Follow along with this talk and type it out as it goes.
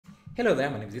Hello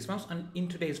there, my name is Ismail, and in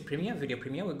today's video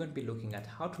premiere, we're going to be looking at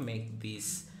how to make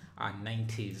this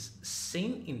 90s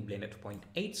scene in Blender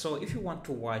 2.8. So if you want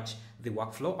to watch the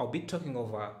workflow, I'll be talking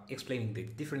over explaining the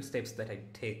different steps that I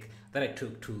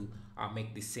took to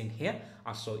make this scene here.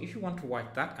 So if you want to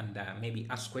watch that and maybe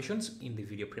ask questions in the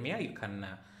video premiere, you can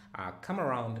come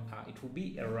around. It will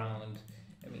be around,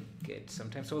 let me get some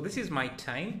time. So this is my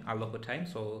time, our local time.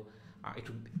 So it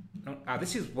will be,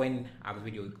 this is when the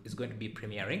video is going to be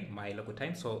premiering, my local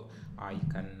time. So you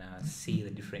can see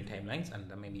the different timelines,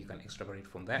 and maybe you can extrapolate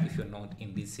from there if you're not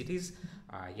in these cities.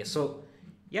 So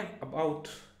yeah,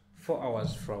 about 4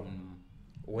 hours from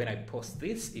when I post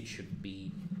this, it should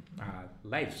be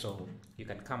live. So you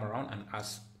can come around and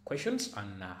ask questions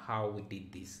on how I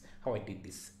did this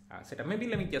setup. Maybe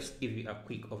let me just give you a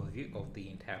quick overview of the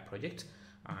entire project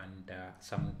and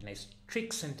some nice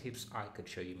tricks and tips I could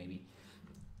show you maybe.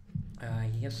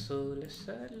 Yes, so let's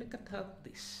look at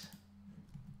this.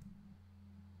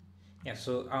 Yeah,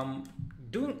 so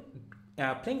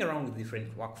playing around with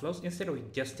different workflows instead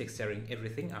of just texturing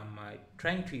everything. I'm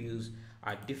trying to use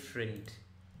different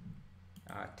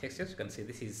textures. You can see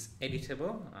this is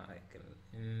editable. I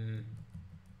can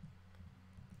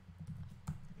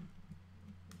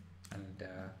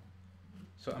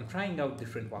so I'm trying out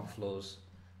different workflows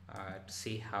to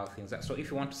see how things are. So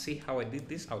if you want to see how I did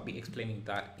this, I'll be explaining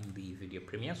that in the video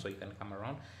premiere, so you can come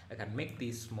around. I can make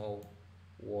this more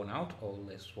worn out or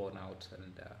less worn out,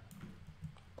 and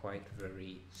quite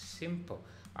very simple.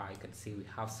 You can see we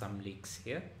have some leaks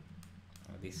here,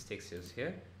 these textures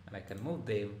here, and I can move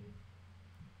them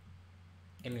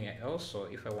anywhere else. So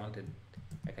if I wanted,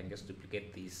 I can just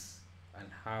duplicate this and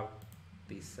have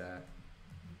this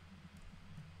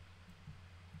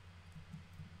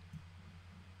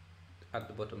at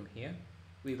the bottom here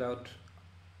without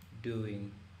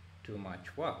doing too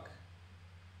much work.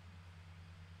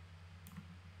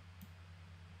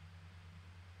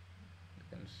 You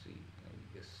can see, maybe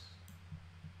just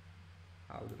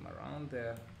have them around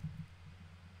there.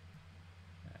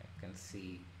 I can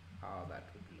see how that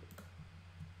would look.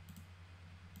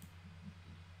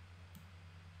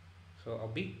 So I'll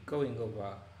be going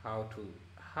over how to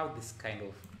have this kind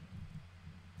of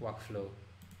workflow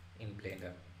in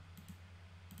Blender.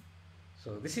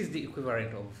 So this is the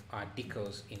equivalent of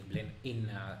decals in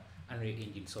Unreal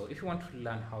Engine. So if you want to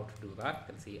learn how to do that,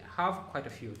 you can see I have quite a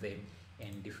few of them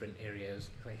in different areas.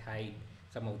 If I hide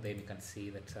some of them, you can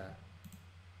see that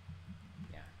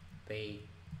yeah, they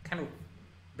kind of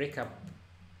break up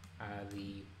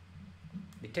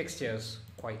the textures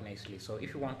quite nicely. So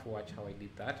if you want to watch how I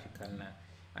did that, you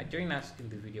can join us in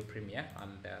the video premiere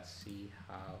and see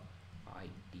how I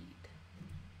did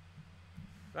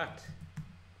that.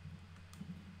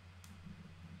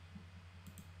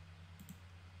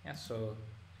 Yeah, so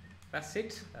that's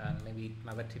it. And maybe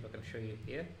another tip I can show you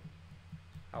here,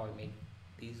 how I made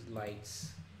these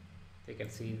lights. You can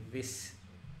see this,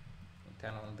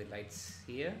 turn on the lights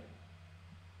here.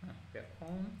 They're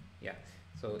on. Yeah,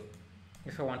 so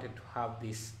if I wanted to have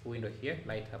this window here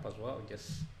light up as well,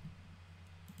 just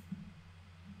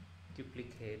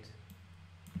duplicate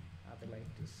the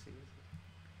light to see.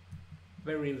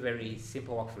 Very, very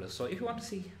simple workflow. So if you want to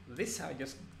see this,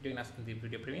 just join us in the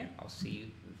video premiere. I'll see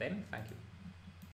you then. Thank you.